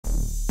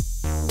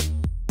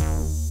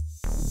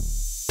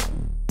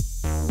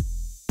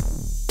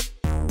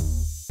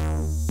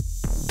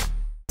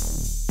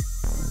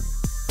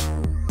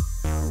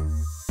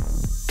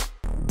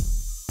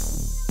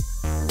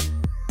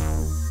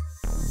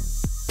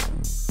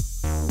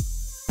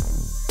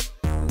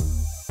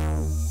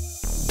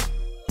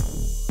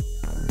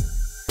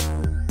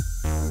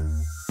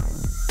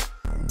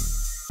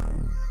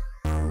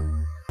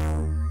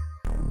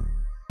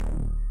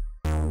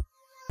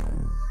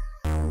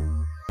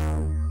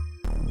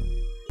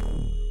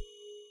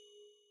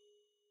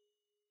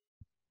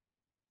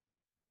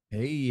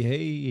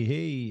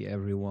Hey,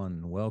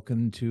 everyone.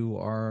 Welcome to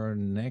our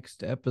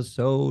next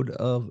episode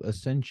of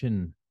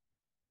Ascension,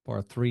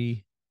 part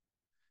three.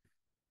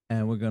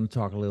 And we're going to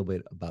talk a little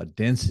bit about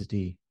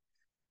density,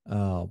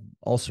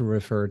 also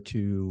referred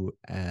to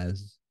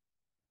as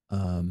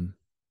um,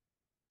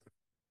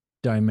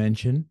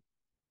 dimension.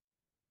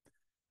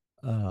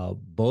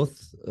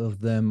 Both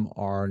of them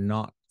are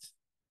not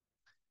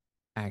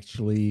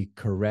actually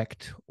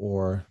correct,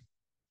 or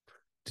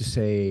to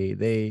say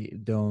they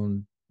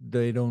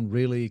don't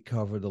really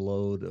cover the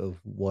load of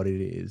what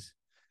it is.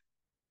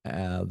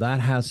 That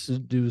has to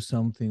do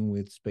something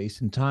with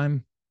space and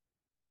time.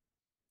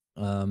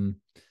 Um,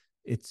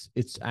 it's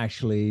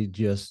actually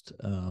just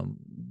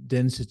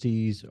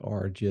densities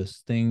are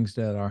just things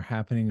that are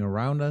happening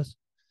around us,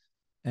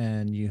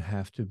 and you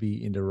have to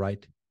be in the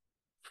right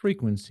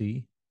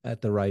frequency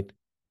at the right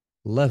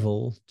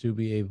level to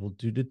be able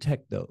to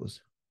detect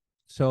those.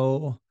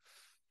 So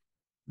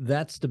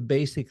that's the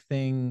basic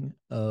thing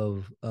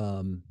of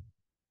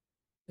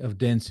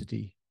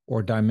density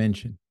or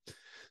dimension.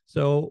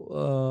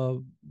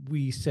 So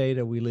we say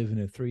that we live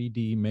in a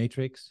 3D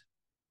matrix.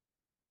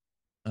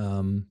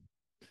 Um,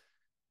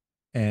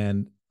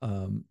 and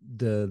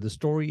the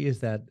story is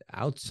that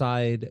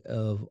outside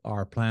of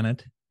our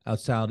planet,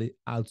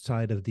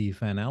 outside of the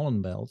Van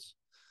Allen belts,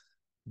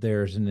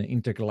 there's an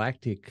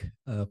intergalactic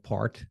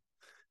part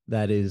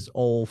that is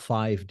all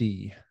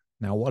 5D.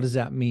 Now, what does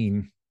that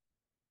mean?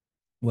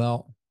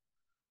 Well,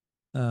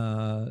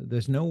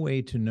 there's no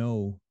way to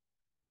know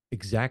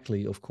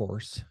exactly, of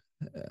course,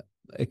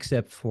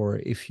 except for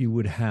if you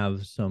would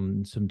have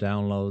some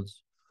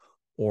downloads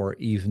or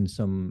even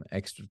some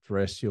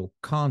extraterrestrial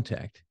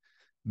contact,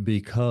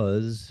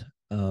 because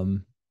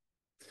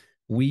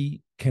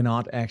we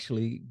cannot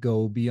actually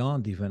go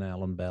beyond the Van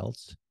Allen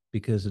belts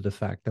because of the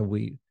fact that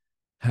we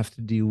have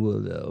to deal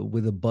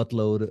with a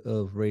buttload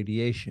of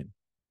radiation.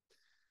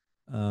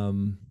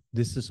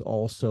 This is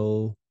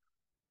also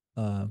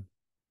uh,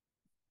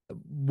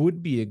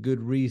 would be a good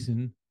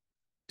reason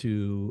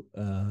to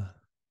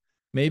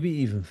maybe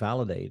even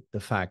validate the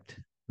fact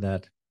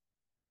that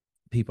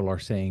people are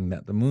saying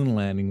that the moon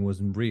landing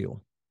wasn't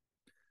real.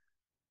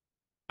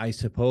 I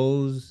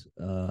suppose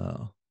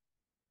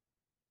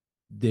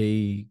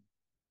they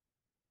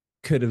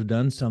could have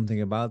done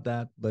something about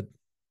that, but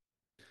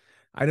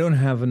I don't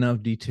have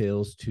enough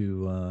details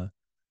to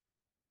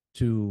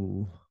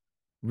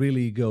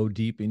really go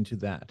deep into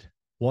that.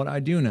 What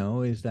I do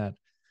know is that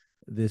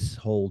this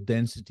whole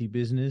density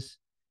business,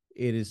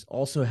 it is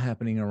also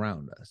happening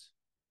around us.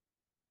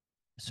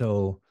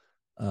 So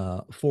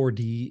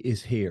 4D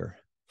is here,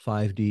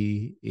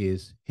 5D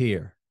is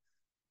here,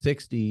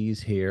 6D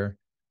is here,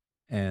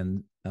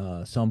 and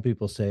some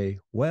people say,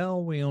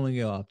 well, we only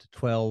go up to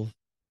 12,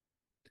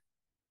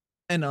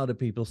 and other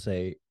people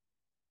say,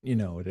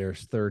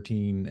 there's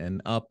 13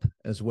 and up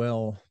as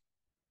well.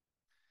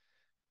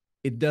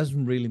 It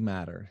doesn't really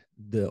matter.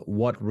 The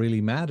What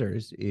really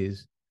matters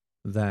is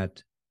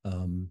that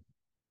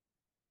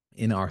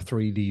in our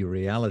 3D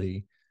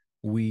reality,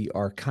 we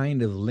are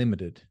kind of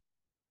limited,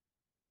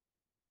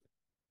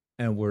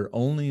 and we're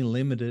only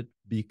limited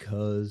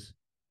because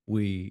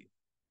we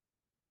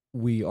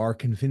we are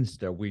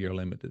convinced that we are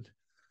limited.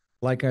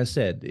 Like I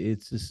said,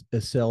 it's a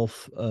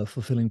self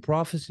fulfilling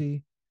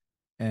prophecy,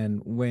 and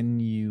uh, when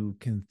you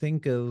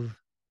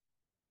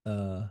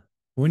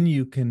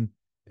can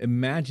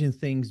imagine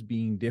things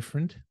being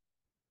different,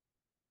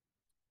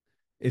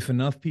 if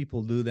enough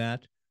people do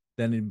that,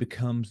 then it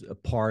becomes a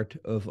part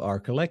of our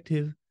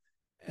collective,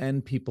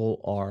 and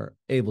people are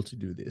able to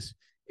do this.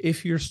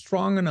 If you're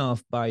strong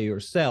enough by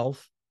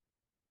yourself,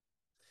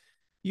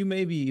 you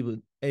may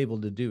be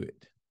able to do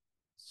it.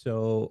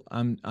 So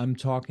I'm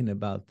talking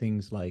about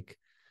things like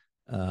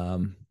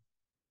um,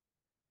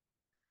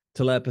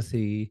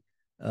 telepathy,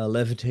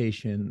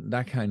 levitation,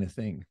 that kind of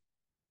thing.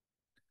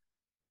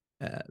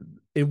 Uh,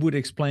 it would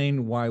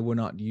explain why we're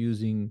not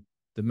using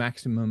the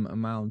maximum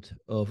amount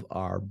of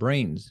our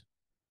brains.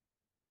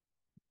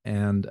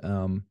 And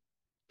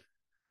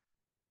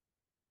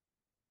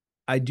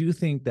I do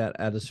think that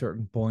at a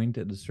certain point,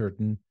 at a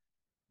certain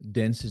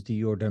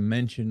density or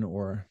dimension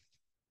or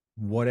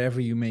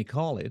whatever you may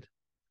call it,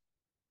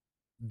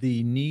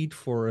 the need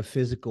for a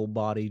physical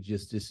body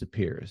just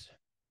disappears.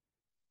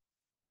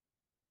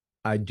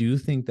 I do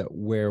think that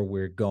where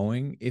we're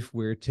going, if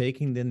we're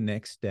taking the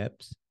next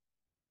steps,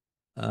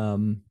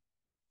 um,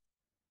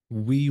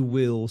 we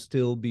will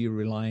still be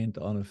reliant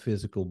on a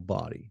physical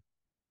body.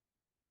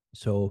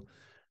 So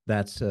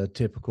that's a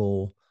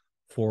typical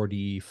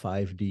 4D,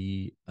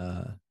 5D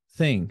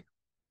thing.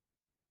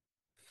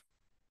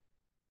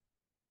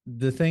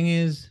 The thing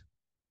is,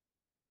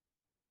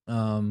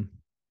 um,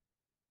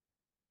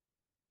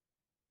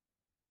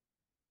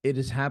 it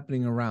is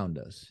happening around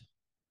us.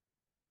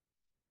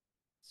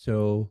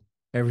 So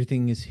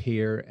everything is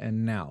here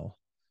and now,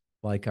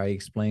 like I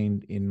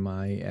explained in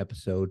my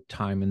episode,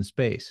 Time and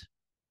Space.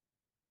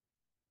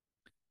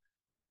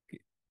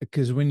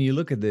 Because when you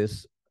look at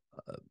this,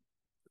 uh,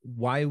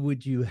 why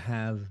would you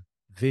have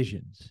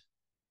visions?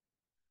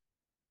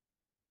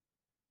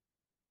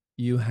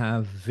 you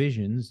have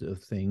visions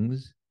of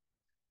things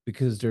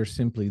because they're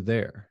simply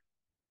there.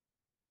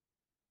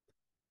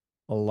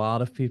 A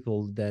lot of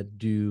people that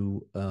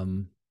do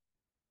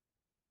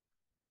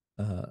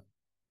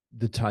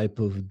the type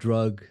of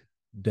drug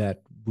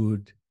that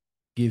would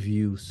give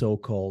you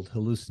so-called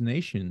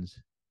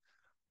hallucinations,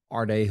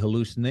 are they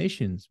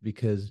hallucinations?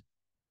 Because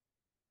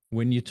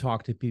when you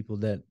talk to people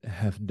that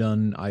have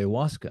done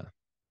ayahuasca,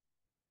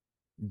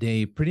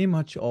 they pretty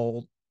much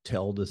all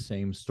tell the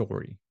same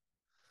story.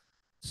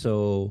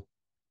 So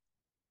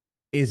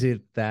is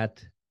it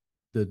that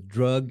the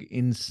drug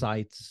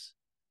incites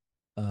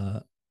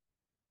the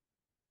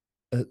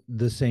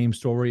same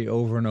story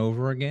over and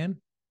over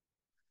again?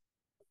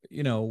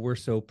 You know, we're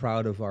so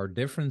proud of our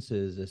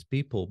differences as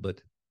people,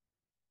 but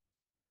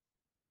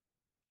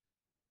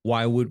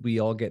why would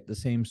we all get the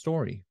same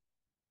story?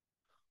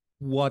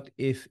 What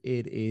if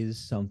it is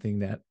something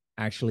that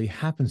actually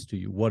happens to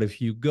you? What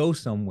if you go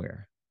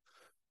somewhere?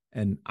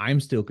 And I'm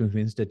still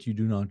convinced that you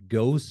do not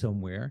go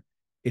somewhere.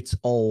 It's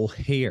all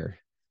here.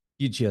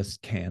 You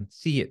just can't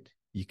see it.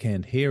 You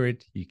can't hear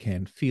it. You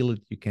can't feel it.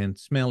 You can't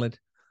smell it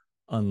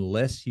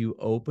unless you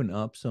open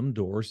up some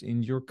doors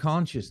in your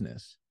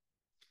consciousness.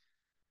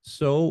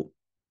 So,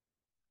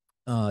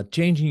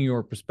 changing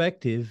your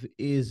perspective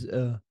is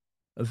a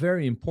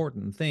very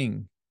important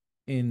thing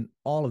in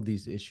all of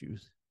these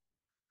issues.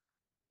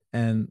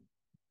 And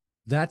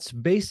that's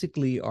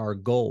basically our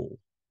goal.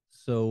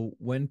 So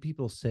when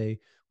people say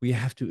we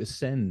have to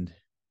ascend,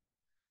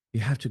 you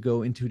have to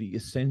go into the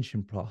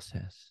ascension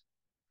process.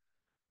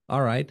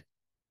 All right.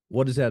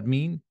 What does that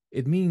mean?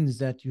 It means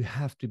that you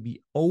have to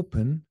be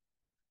open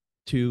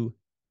to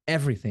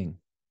everything.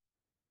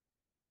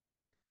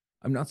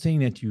 I'm not saying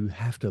that you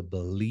have to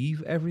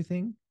believe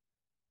everything.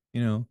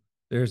 You know,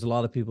 there's a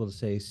lot of people that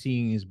say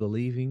seeing is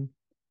believing.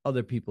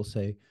 Other people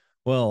say,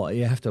 well,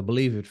 you have to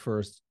believe it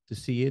first to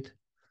see it.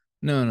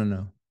 No, no,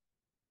 no.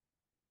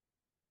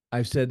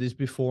 I've said this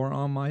before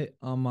on my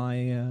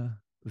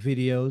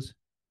videos.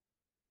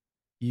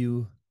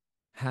 You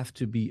have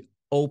to be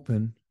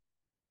open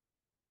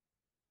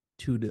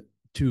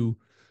to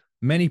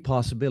many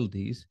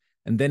possibilities,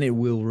 and then it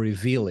will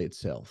reveal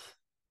itself.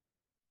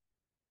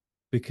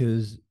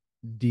 Because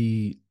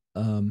the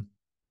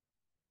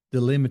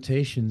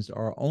limitations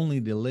are only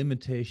the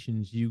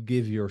limitations you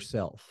give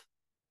yourself.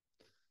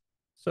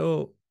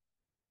 So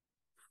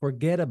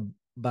forget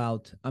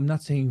about, I'm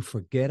not saying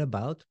forget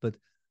about, but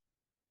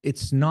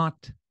it's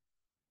not,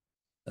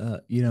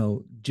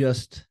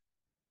 just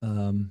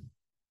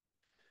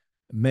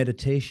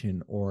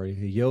meditation or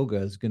yoga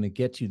is going to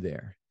get you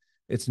there.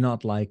 It's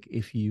not like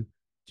if you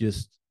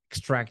just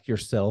extract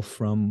yourself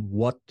from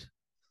what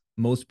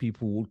most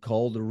people would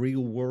call the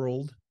real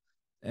world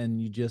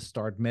and you just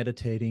start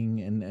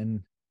meditating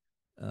and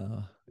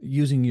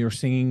using your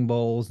singing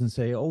bowls and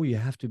say, oh, you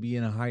have to be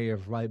in a higher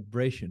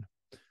vibration.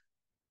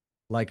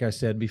 Like I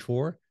said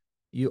before,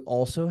 you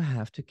also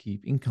have to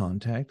keep in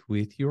contact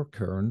with your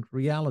current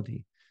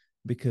reality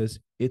because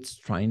it's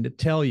trying to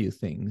tell you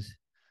things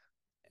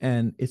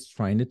and it's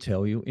trying to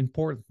tell you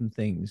important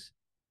things.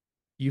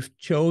 You've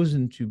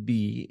chosen to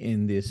be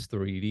in this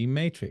 3D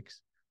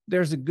matrix.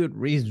 There's a good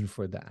reason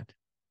for that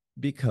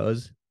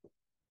because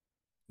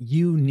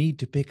you need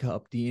to pick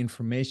up the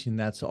information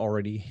that's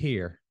already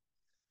here.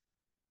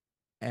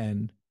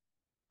 And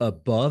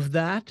above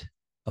that,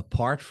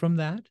 apart from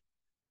that,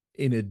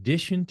 in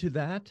addition to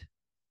that,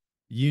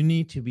 you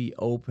need to be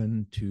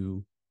open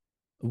to,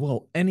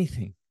 well,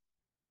 anything.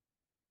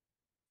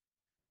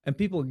 And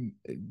people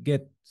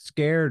get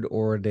scared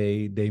or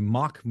they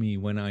mock me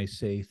when I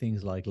say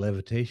things like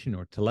levitation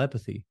or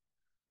telepathy.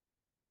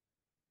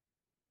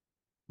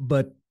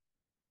 But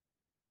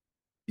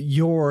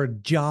your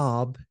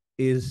job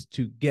is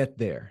to get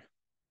there.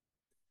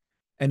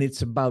 And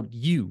it's about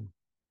you.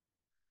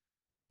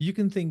 You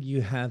can think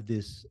you have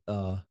this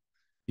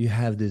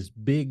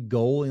big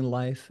goal in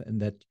life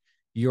and that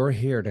you're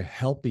here to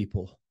help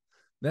people.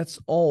 That's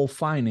all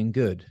fine and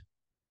good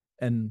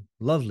and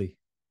lovely.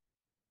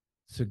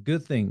 It's a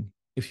good thing.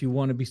 If you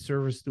want to be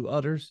service to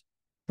others,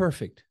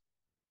 perfect.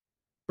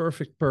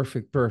 Perfect,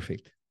 perfect,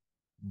 perfect.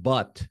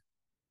 But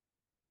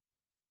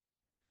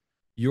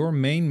your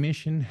main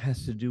mission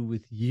has to do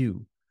with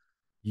you.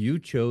 You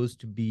chose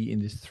to be in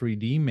this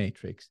 3D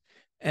matrix.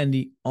 And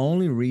the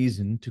only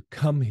reason to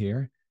come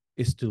here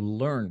is to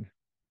learn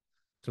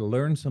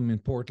some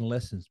important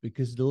lessons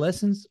because the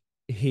lessons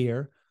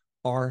here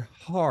are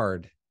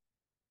hard,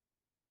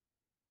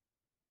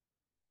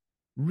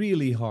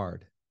 really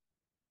hard.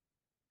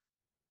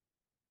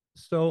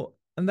 So,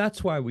 and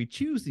that's why we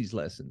choose these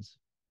lessons.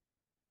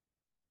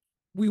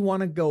 We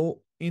want to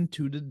go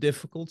into the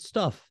difficult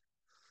stuff.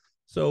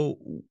 So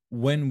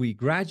when we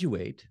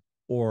graduate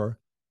or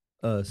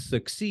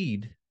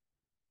succeed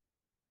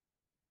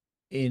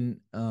in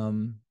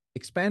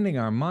expanding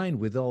our mind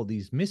with all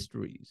these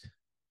mysteries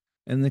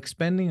and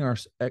expanding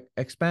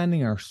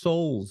our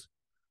souls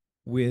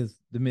with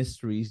the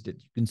mysteries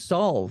that you can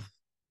solve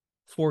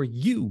for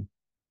you,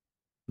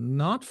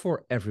 not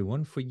for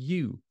everyone, for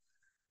you.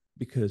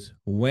 Because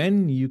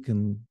when you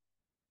can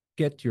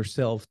get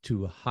yourself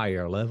to a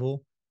higher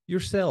level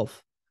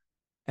yourself.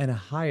 And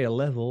a higher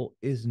level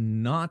is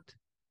not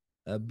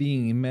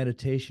being in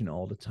meditation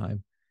all the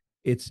time.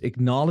 It's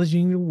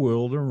acknowledging the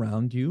world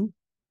around you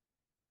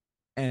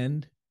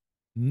and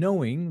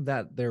knowing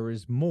that there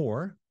is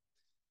more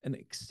and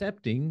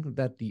accepting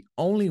that the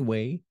only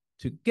way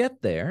to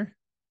get there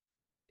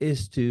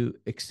is to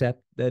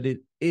accept that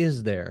it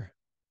is there,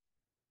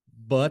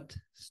 but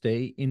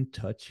stay in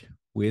touch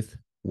with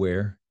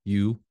where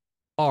you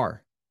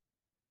are.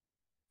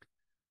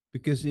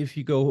 Because if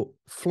you go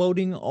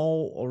floating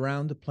all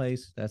around the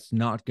place, that's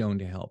not going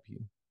to help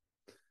you.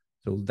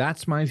 So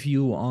that's my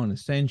view on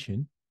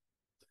ascension.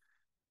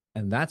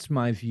 And that's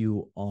my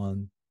view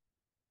on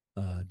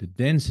the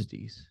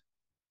densities.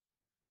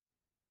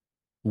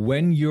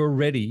 When you're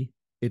ready,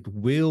 it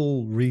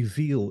will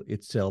reveal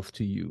itself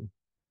to you.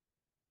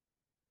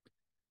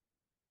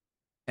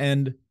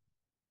 And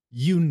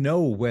you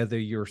know whether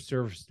you're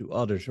service to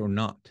others or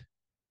not.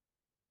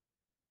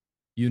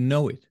 You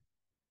know it.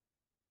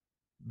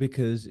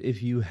 Because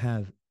if you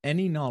have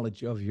any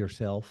knowledge of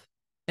yourself,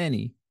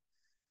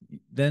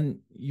 then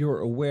you're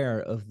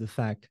aware of the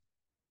fact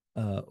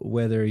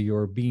whether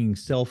you're being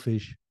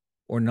selfish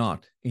or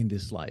not in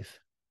this life.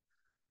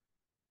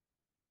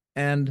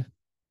 And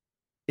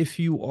if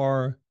you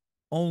are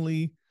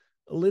only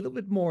a little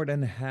bit more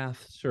than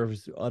half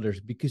service to others,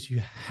 because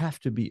you have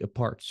to be a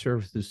part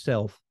service to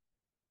self,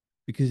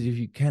 because if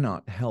you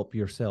cannot help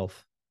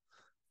yourself,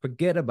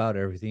 forget about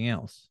everything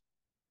else.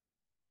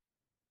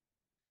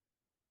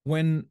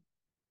 When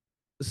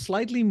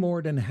slightly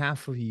more than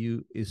half of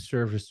you is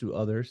service to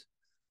others,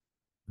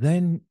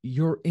 then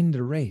you're in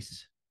the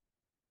race.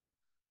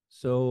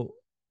 So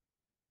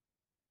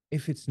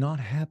if it's not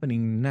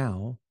happening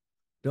now,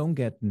 don't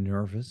get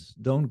nervous.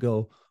 Don't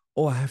go,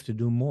 oh, I have to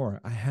do more.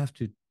 I have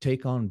to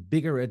take on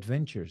bigger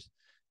adventures.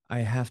 I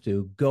have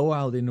to go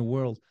out in the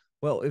world.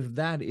 Well, if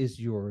that is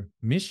your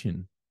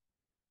mission,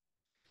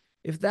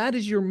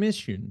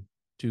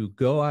 to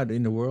go out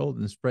in the world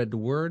and spread the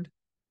word,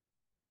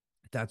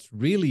 that's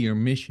really your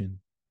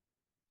mission.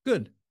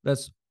 Good.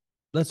 That's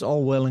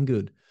all well and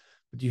good.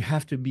 But you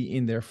have to be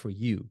in there for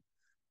you,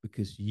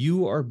 because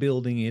you are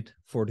building it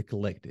for the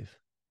collective.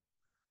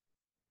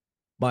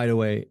 By the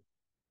way,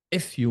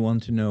 if you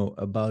want to know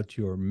about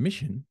your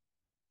mission,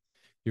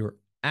 your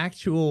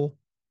actual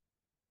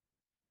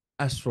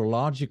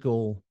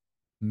astrological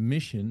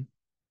mission,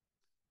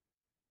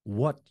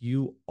 what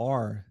you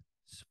are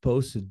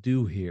supposed to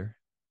do here,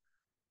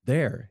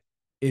 there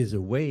is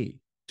a way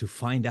to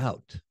find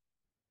out.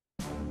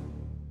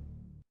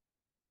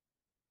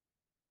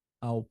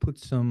 I'll put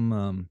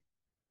some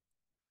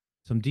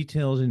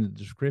details in the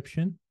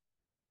description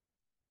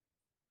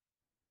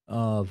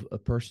of a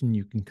person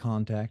you can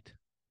contact,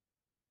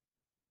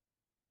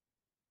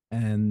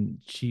 and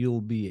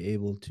she'll be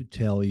able to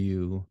tell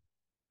you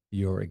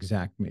your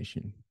exact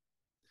mission.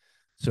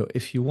 So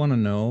if you want to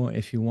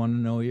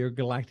know your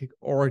galactic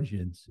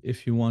origins,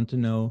 if you want to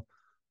know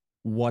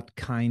what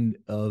kind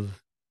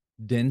of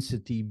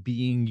density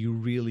being you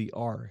really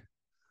are,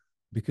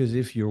 because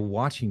if you're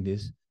watching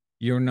this,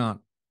 you're not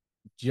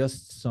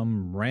just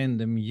some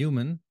random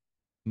human.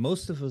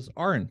 Most of us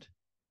aren't,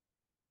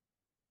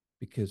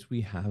 because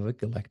we have a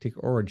galactic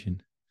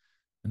origin.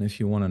 And if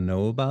you want to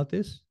know about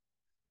this,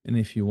 and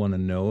if you want to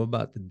know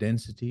about the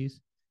densities,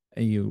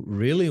 and you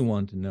really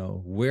want to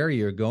know where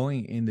you're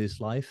going in this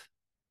life,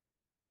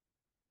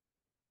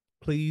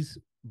 please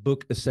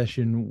book a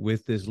session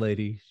with this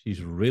lady.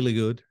 She's really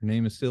good. Her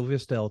name is Sylvia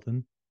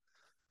Stelten.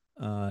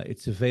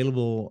 It's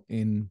available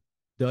in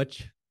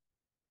Dutch,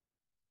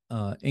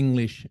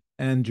 English,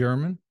 and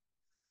German.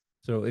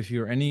 So if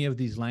you're any of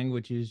these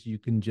languages, you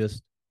can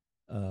just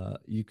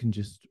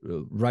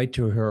write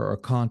to her or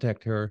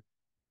contact her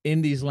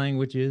in these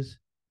languages,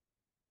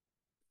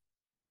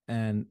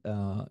 and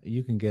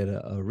you can get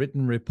a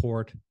written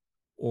report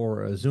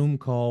or a Zoom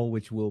call,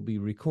 which will be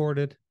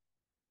recorded.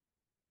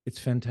 It's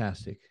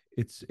fantastic.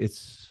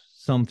 It's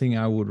something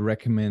I would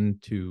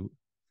recommend to,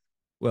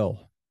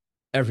 well,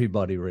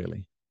 everybody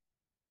really.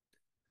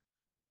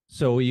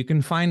 So you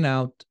can find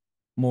out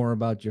more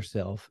about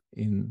yourself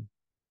in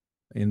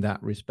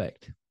that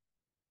respect.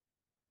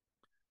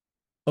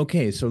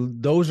 Okay, so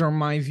those are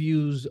my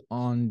views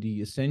on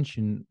the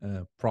ascension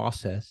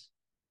process.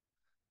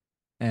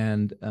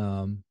 And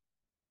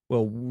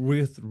well,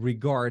 with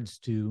regards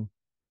to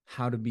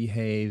how to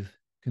behave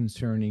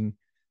concerning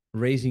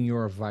raising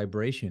your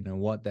vibration and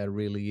what that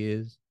really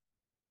is,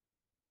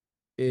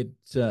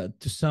 it's to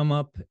sum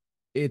up,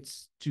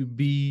 it's to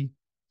be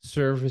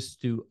service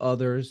to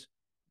others,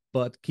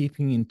 but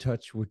keeping in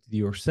touch with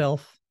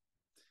yourself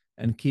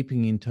and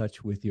keeping in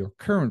touch with your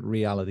current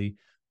reality,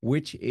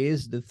 which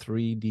is the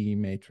 3D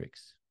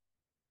matrix.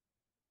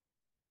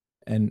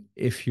 And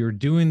if you're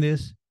doing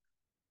this,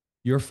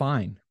 you're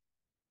fine.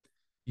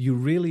 You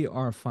really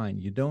are fine.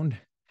 You don't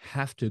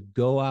have to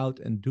go out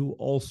and do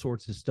all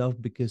sorts of stuff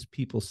because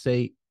people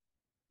say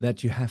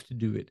that you have to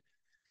do it.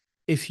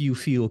 If you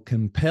feel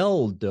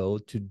compelled, though,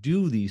 to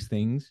do these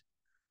things,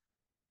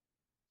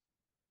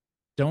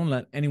 don't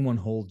let anyone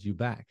hold you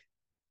back.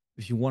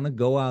 If you want to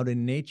go out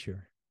in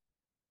nature,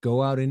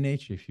 go out in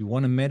nature. If you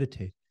want to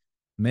meditate,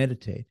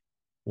 meditate.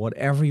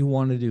 Whatever you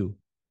want to do,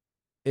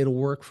 it'll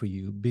work for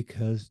you,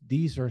 because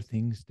these are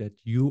things that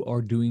you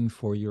are doing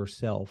for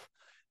yourself.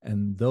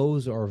 And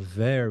those are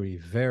very,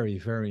 very,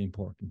 very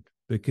important,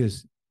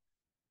 because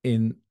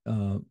in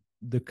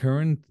the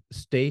current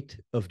state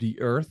of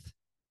the earth,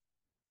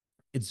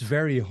 it's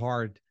very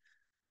hard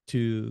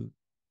to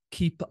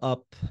keep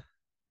up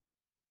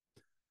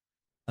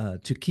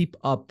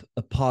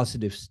a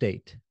positive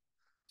state.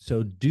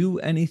 So do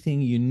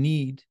anything you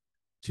need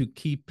to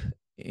keep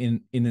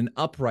in an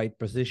upright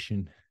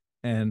position,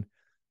 and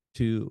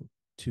to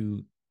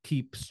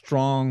keep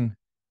strong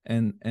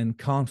and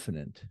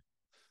confident.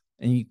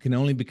 And you can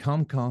only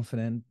become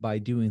confident by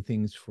doing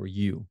things for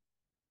you.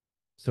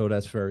 So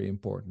that's very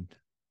important.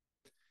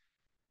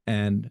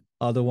 And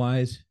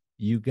otherwise,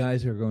 you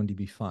guys are going to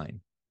be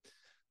fine.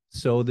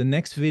 So the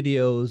next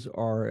videos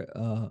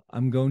are,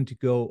 I'm going to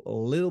go a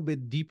little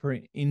bit deeper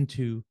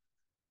into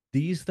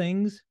these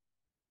things.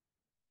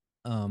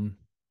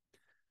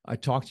 I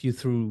talked you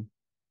through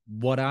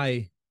what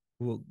I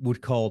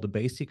would call the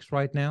basics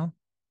right now.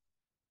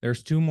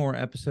 There's 2 more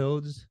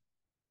episodes.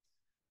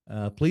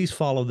 Please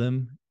follow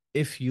them.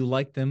 If you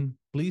like them,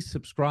 please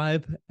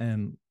subscribe.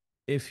 And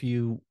if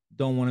you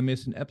don't want to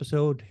miss an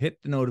episode,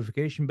 hit the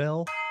notification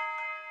bell.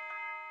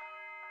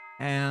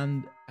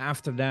 And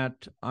after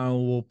that, I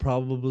will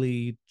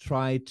probably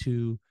try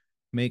to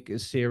make a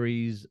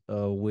series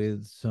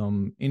with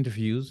some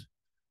interviews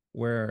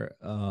where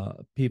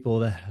people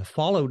that have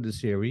followed the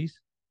series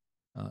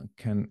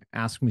can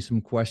ask me some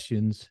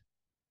questions.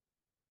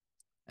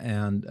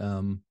 And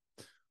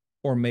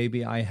or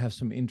maybe I have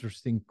some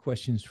interesting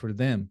questions for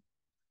them,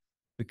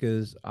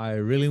 because I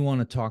really want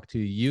to talk to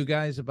you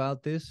guys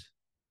about this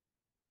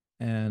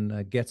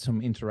and get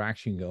some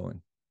interaction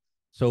going.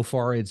 So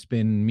far, it's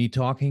been me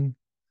talking,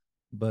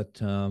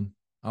 but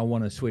I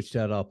want to switch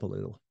that up a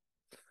little.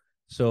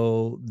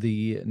 So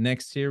the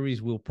next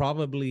series will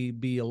probably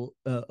be a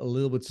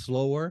little bit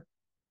slower,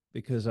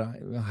 because I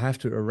have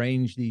to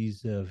arrange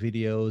these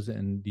videos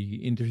and the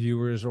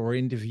interviewers or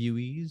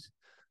interviewees,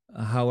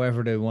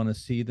 however they want to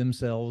see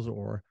themselves,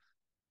 or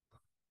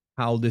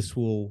how this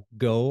will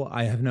go.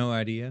 I have no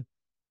idea.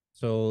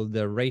 So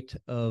the rate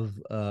of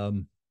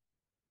the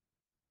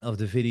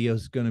video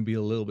is going to be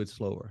a little bit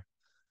slower.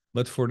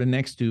 But for the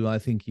next 2, I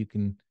think you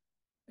can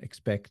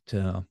expect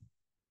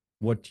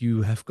what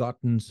you have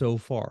gotten so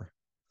far.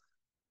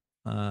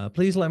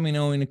 Please let me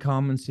know in the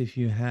comments if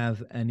you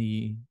have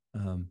any,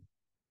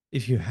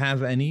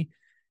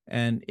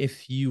 and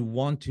if you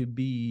want to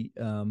be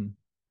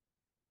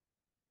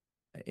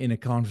in a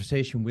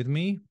conversation with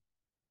me.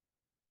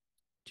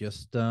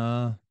 Just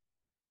let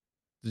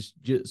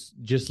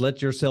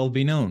yourself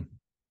be known.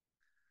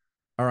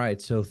 All right,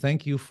 so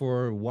thank you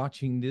for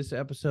watching this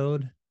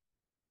episode,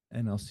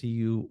 and I'll see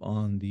you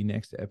on the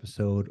next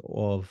episode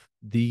of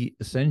The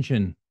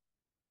Ascension.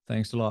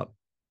 Thanks a lot.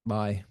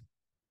 Bye.